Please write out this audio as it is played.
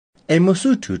A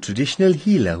Mosotho traditional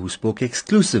healer who spoke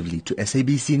exclusively to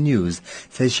SABC News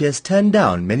says she has turned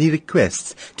down many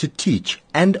requests to teach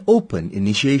and open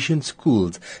initiation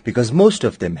schools because most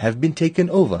of them have been taken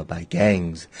over by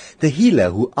gangs. The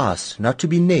healer, who asked not to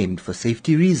be named for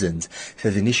safety reasons,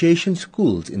 says initiation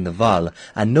schools in the Vaal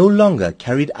are no longer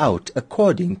carried out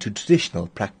according to traditional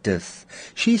practice.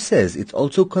 She says it's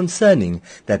also concerning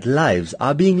that lives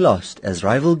are being lost as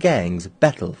rival gangs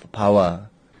battle for power.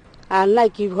 I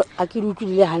disagree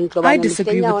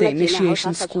with the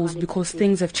initiation schools because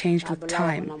things have changed with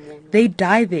time. They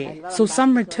die there, so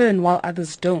some return while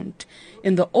others don't.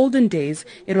 In the olden days,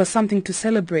 it was something to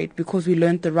celebrate because we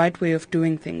learned the right way of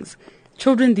doing things.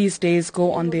 Children these days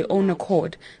go on their own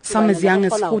accord, some as young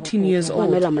as 14 years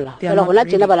old. They are not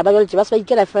ready.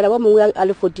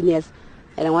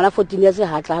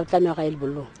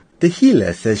 The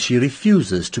healer says she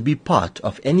refuses to be part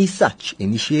of any such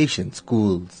initiation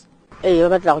schools.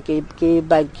 Some of them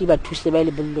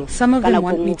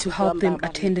want me to help them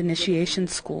attend initiation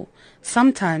school.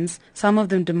 Sometimes, some of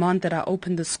them demand that I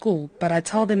open the school, but I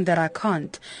tell them that I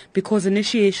can't because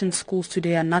initiation schools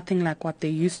today are nothing like what they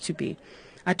used to be.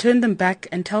 I turn them back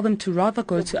and tell them to rather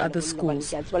go to other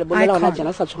schools. I can't.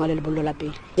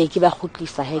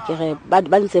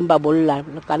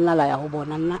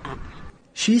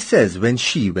 She says when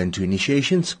she went to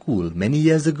initiation school many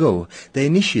years ago, the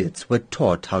initiates were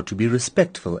taught how to be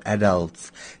respectful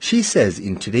adults. She says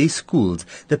in today's schools,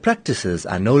 the practices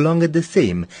are no longer the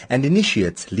same and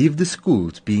initiates leave the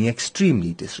schools being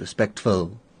extremely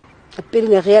disrespectful. In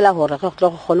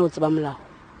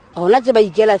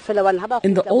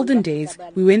the olden days,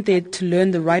 we went there to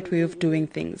learn the right way of doing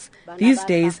things. These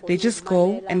days, they just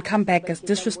go and come back as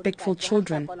disrespectful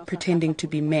children pretending to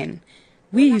be men.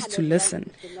 We used to listen.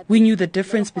 We knew the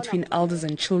difference between elders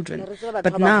and children,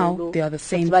 but now they are the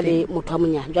same thing. The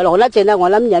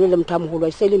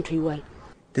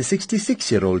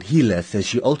 66-year-old healer says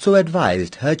she also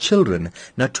advised her children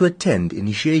not to attend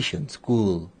initiation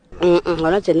school. I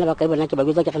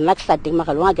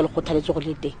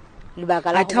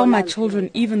tell my children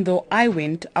even though I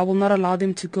went, I will not allow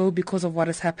them to go because of what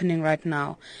is happening right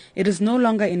now. It is no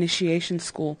longer initiation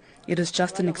school. It is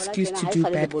just an excuse to do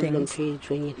bad things.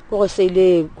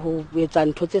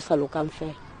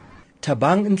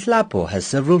 Tabang Nhlapo has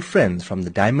several friends from the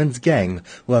Diamonds gang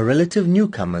who are relative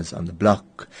newcomers on the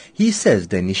block. He says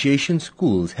the initiation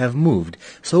schools have moved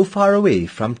so far away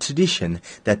from tradition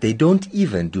that they don't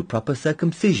even do proper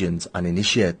circumcisions on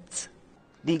initiates.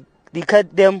 They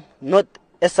cut them not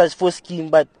as such for skin,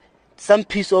 but some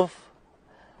piece of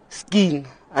skin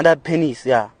under penis,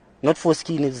 yeah. Not for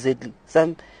skin exactly,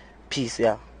 some piece,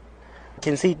 yeah. You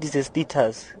can say this as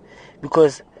status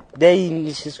because they in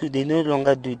this school they no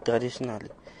longer do it traditionally,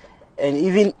 and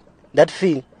even that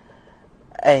thing,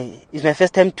 it's my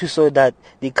first time to saw that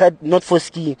they cut not for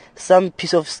skin, some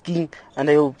piece of skin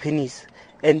under your penis,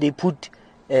 and they put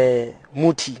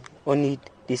muti on it.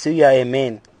 They say you are a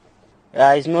man.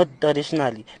 It's not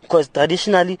traditionally, because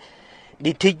traditionally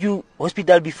they take you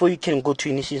hospital before you can go to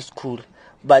initiation school,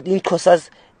 but in Xhosas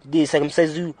they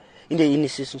circumcise you in the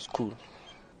initiation school.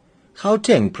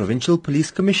 Gauteng Provincial Police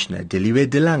Commissioner Deliwe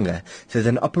Delanga says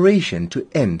an operation to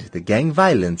end the gang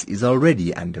violence is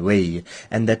already underway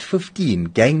and that 15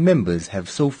 gang members have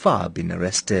so far been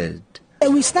arrested.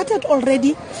 We started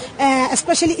already,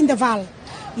 especially in the Vaal.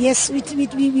 Yes,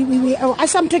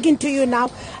 as I'm talking to you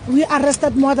now, we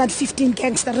arrested more than 15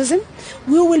 gangsters.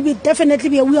 We will be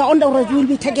we are on the road, we will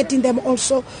be targeting them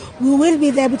also. We will be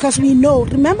there because we know,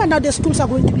 remember now the schools are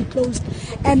going to be closed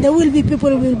and there will be people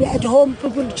who will be at home,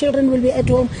 children will be at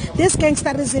home. These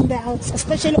gangsters in the house,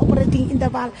 especially operating in the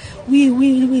Vaal,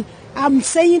 I'm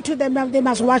saying to them now they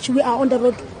must watch, we are on the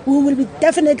road. We will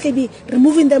definitely be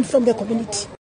removing them from the community.